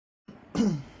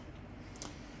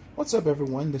What's up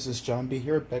everyone, this is John B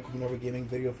here, back with another gaming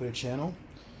video for the channel.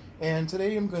 And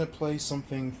today I'm going to play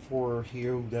something for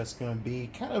here that's going to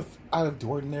be kind of out of the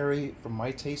ordinary for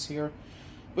my taste here.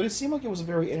 But it seemed like it was a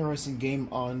very interesting game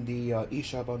on the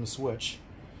eShop on the Switch.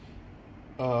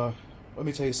 Let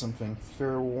me tell you something,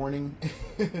 fair warning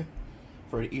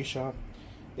for the eShop.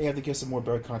 They have to get some more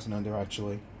better content on there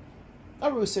actually.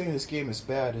 Not really saying this game is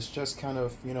bad, it's just kind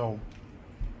of,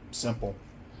 simple.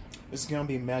 This is going to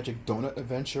be Magic Donut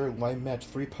Adventure Live Match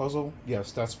 3 Puzzle.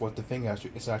 Yes, that's what the thing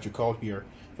is actually called here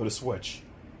for the Switch.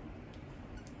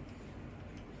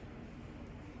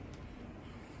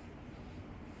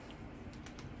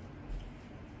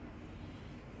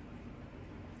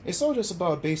 It's all just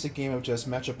about a basic game of just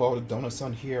match up all the donuts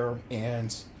on here,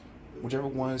 and whichever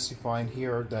ones you find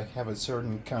here that have a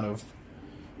certain kind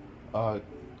of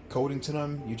coding to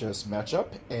them, you just match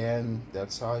up, and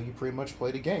that's how you pretty much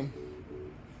play the game.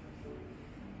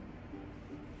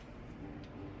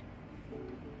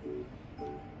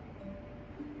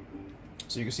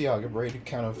 So you can see how I get ready to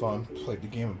kind of play the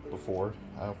game before.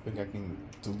 I don't think I can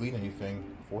delete anything,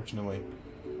 fortunately.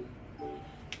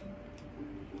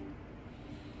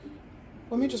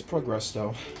 Let me just progress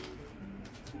though.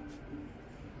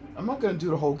 I'm not going to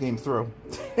do the whole game through.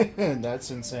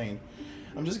 That's insane.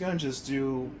 I'm just going to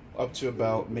do up to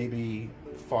about maybe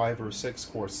 5 or 6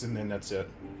 courses and then that's it.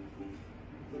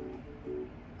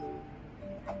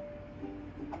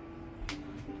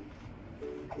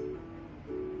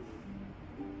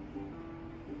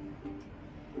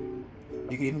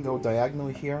 You can even go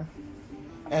diagonally here.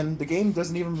 And the game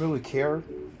doesn't even really care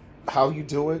how you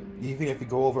do it, even if you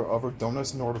go over other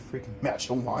donuts in order to freaking match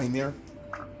a line there.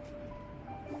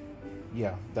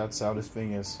 Yeah, that's how this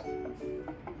thing is.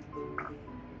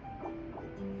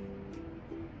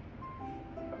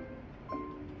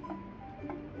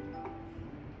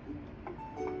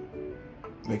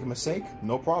 Make a mistake?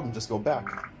 No problem, just go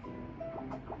back.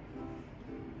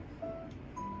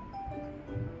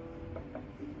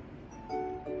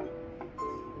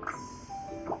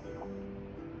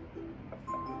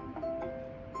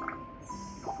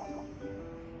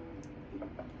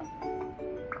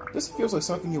 This feels like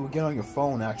something you would get on your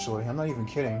phone, actually. I'm not even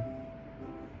kidding.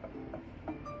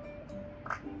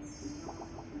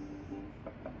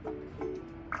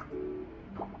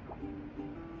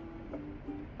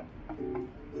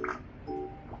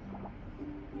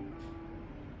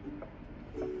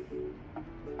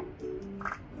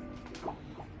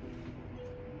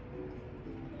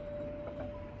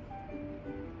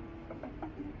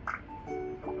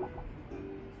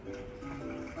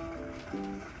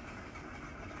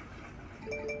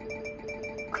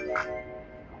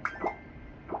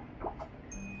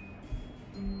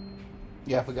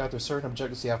 Yeah, I forgot there's certain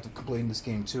objectives you have to complete in this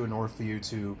game too in order for you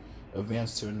to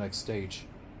advance to the next stage.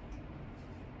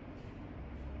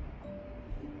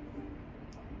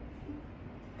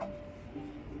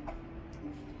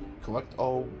 Collect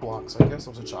all blocks. I guess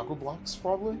those are chocolate blocks,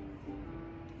 probably?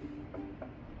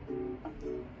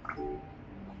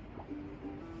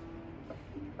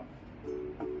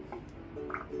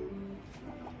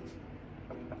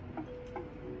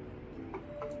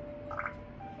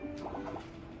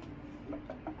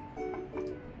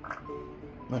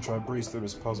 I'm gonna try to breeze through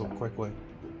this puzzle quickly.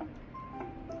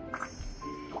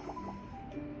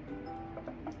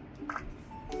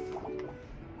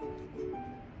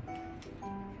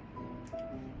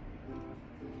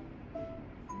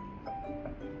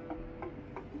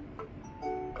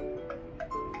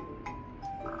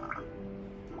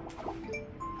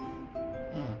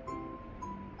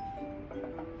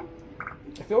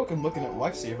 I feel like I'm looking at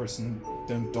lifesavers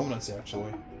than donuts,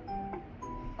 actually.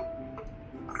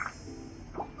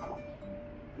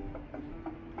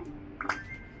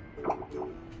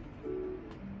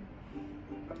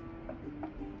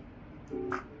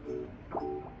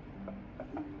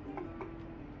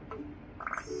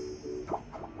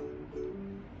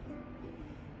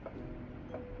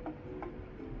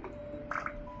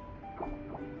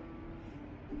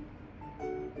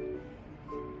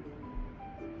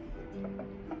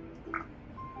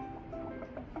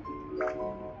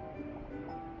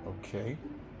 Okay.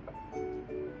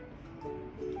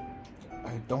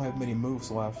 I don't have many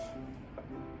moves left.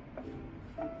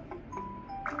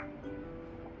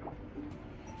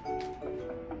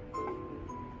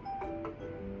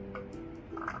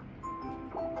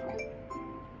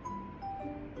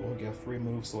 We'll get 3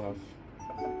 moves left.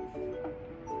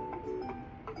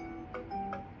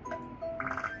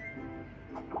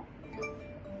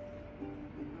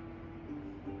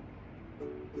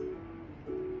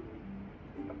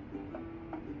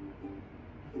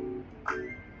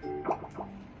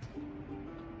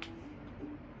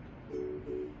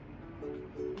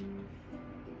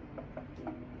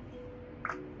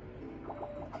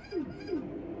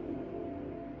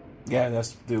 Yeah,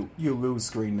 that's the you lose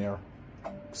screen there.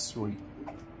 Sweet.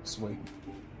 Sweet.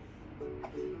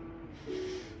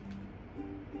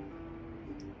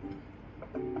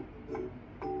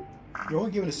 You're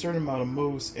only given a certain amount of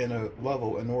moves in a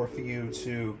level in order for you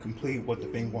to complete what the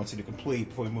thing wants you to complete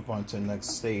before you move on to the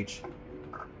next stage.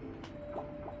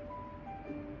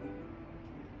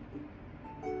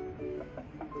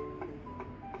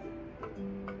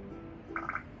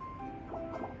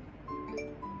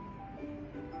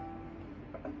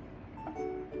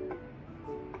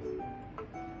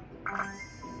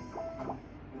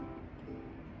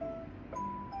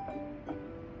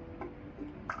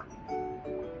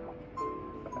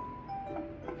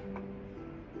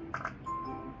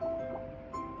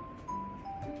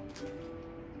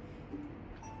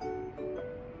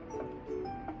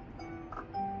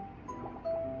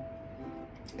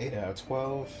 Eight out of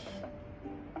 12.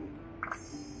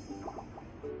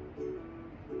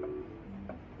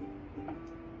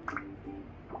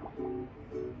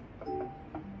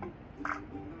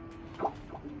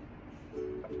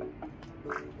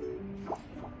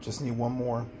 Just need one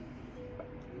more.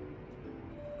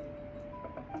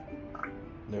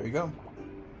 There you go.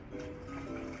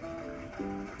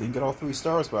 Didn't get all 3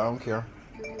 stars, but I don't care.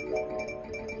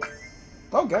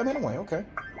 Oh, got him anyway, okay.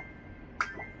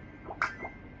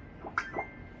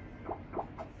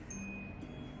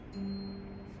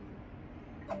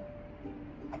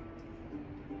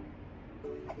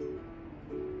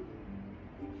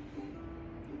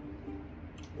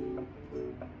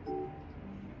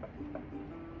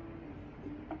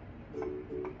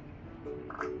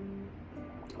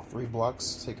 Three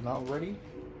blocks taken out already.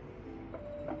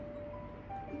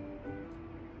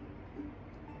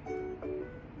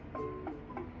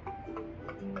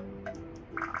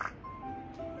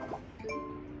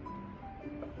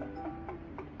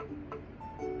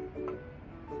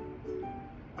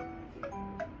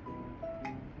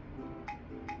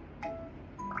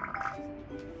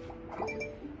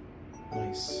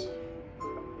 Nice.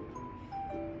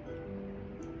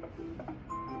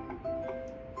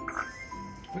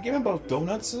 Forgetting about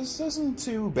donuts, this isn't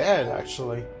too bad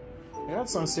actually. They had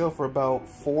some on sale for about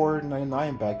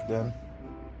 $4.99 back then.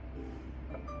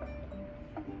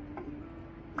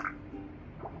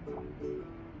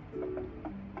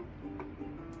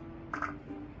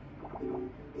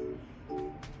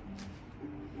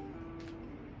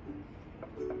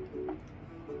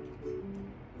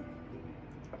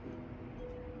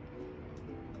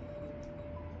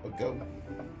 But go.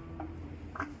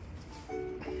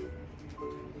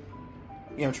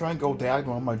 Yeah, I'm trying to go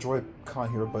diagonal on my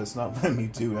Joy-Con here, but it's not letting me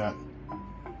do that.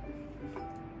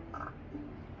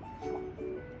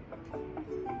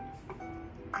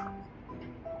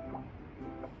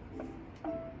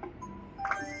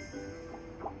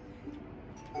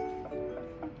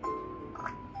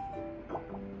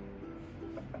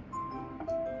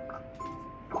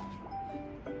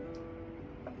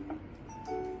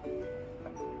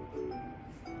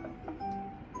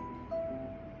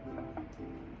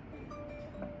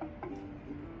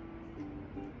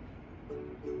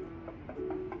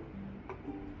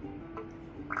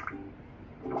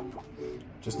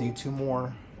 Just need 2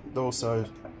 more. Those, I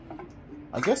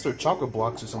guess they're chocolate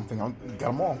blocks or something. I got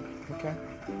them all. Okay.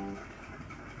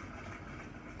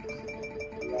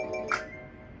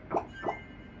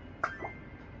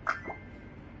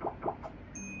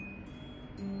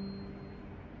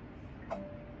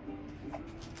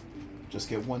 Just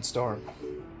get 1 star.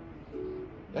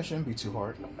 That shouldn't be too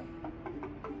hard.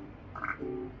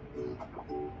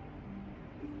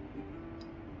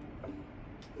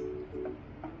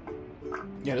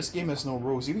 Yeah, this game has no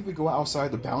rules. Even if you go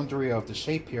outside the boundary of the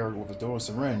shape here with the donuts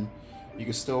are in, you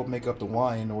can still make up the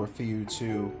line in order for you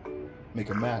to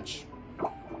make a match.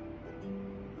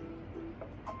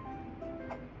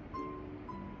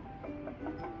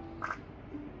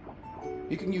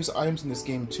 You can use items in this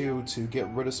game too to get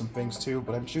rid of some things too,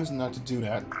 but I'm choosing not to do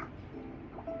that.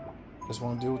 Just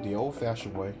want to do it the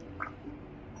old-fashioned way.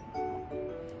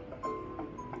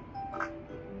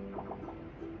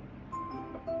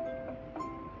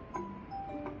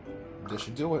 This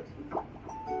should do it.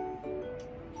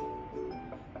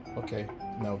 Okay,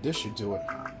 now this should do it.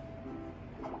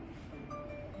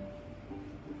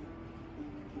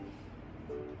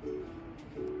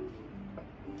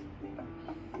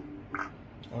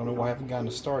 I don't know why I haven't gotten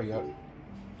a star yet.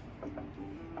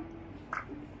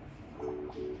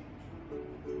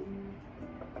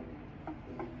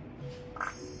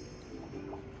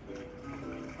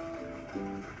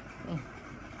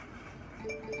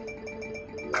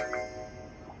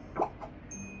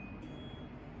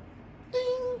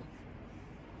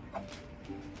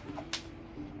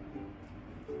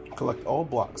 Collect all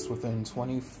blocks within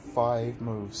 25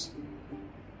 moves.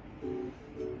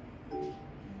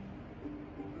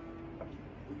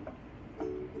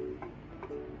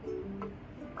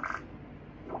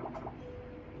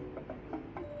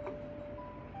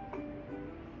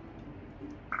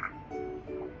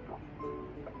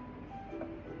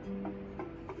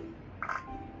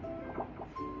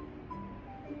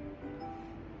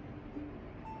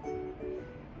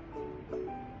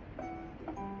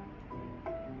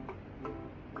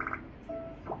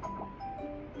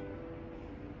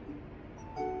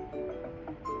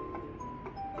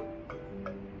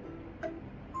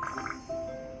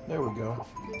 There we go.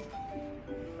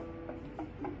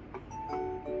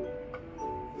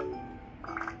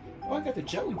 Oh, I got the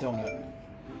jelly donut.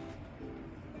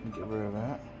 Let me get rid of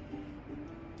that.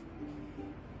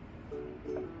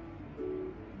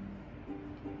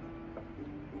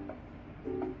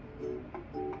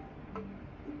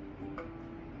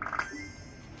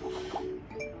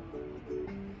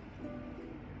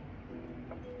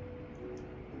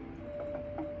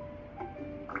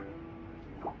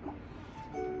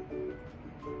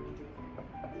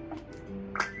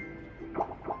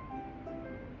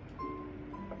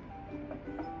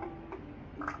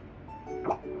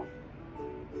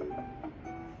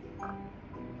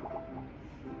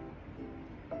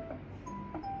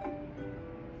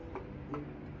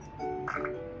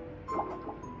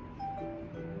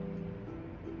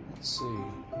 Let's see,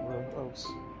 where else?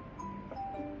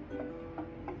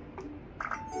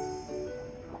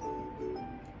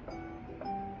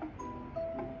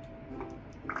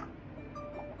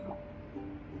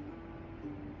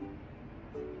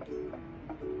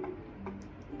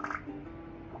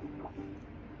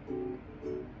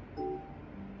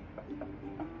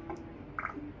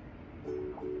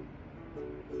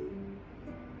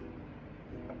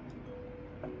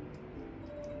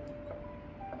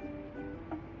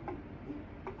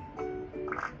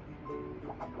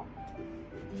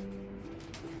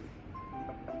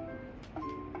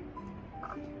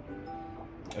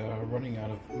 Running out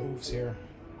of moves here.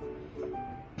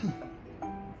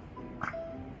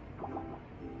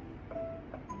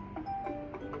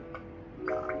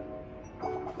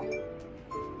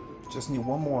 Just need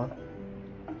one more.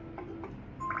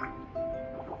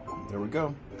 There we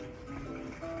go.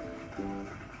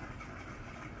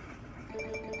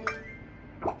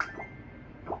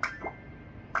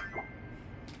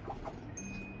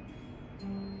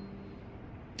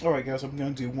 Alright guys, I'm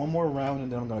going to do one more round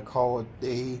and then I'm going to call it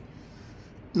a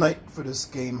night for this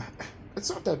game. It's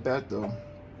not that bad though.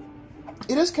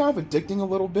 It is kind of addicting a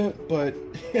little bit, but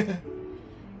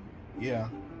yeah.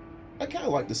 I kind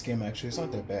of like this game actually, it's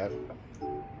not that bad.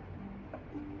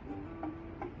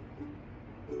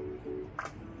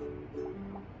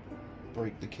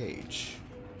 Break the cage.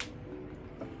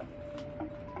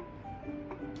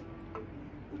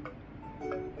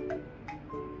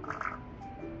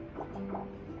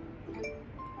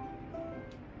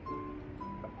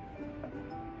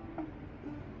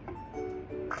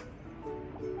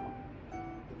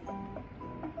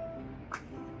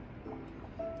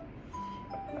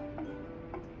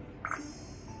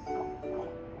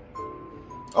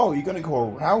 Oh, you're gonna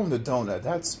go around the donut.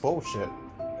 That's bullshit.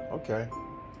 Okay.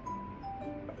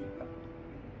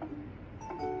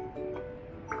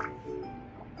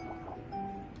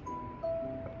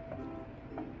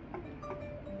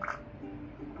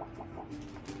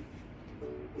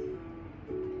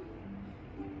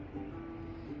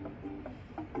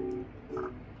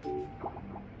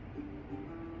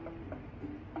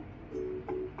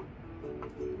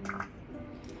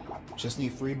 Just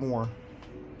need 3 more.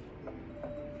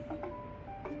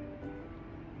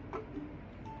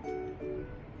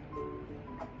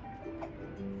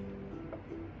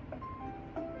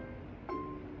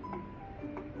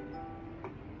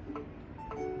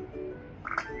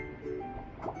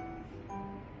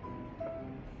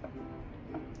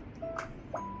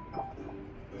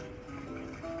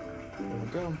 There we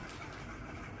go.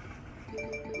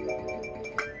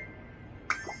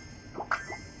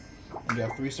 We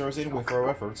got 3 stars anyway for our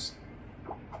efforts.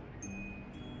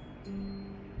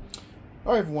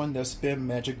 Alright everyone, that's been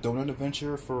Magic Donut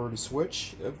Adventure for the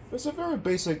Switch. It's a very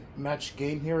basic match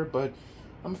game here, but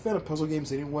I'm a fan of puzzle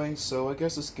games anyway, so I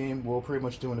guess this game will pretty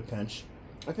much do in a pinch.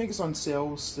 I think it's on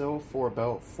sale still for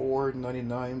about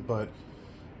 $4.99, but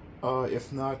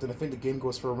if not, then I think the game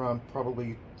goes for around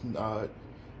probably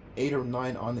 8 or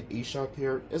 9 on the eShop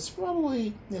here. It's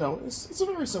probably, you know, it's a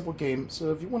very simple game,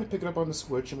 so if you want to pick it up on the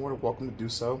Switch, you're more than welcome to do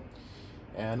so.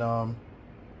 And,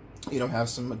 you know, have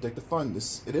some addictive fun.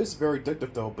 It is very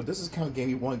addictive though, but this is the kind of game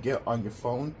you want to get on your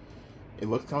phone. It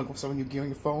looks kind of like something you get on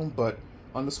your phone, but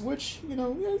On the Switch, you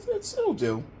know, it'll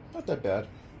do. Not that bad.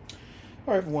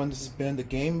 Alright everyone, this has been the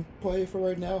gameplay for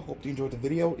right now. Hope you enjoyed the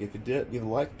video. If you did, leave a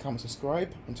like, comment,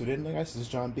 subscribe. Until then guys, this is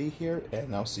John B here,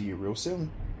 and I'll see you real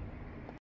soon.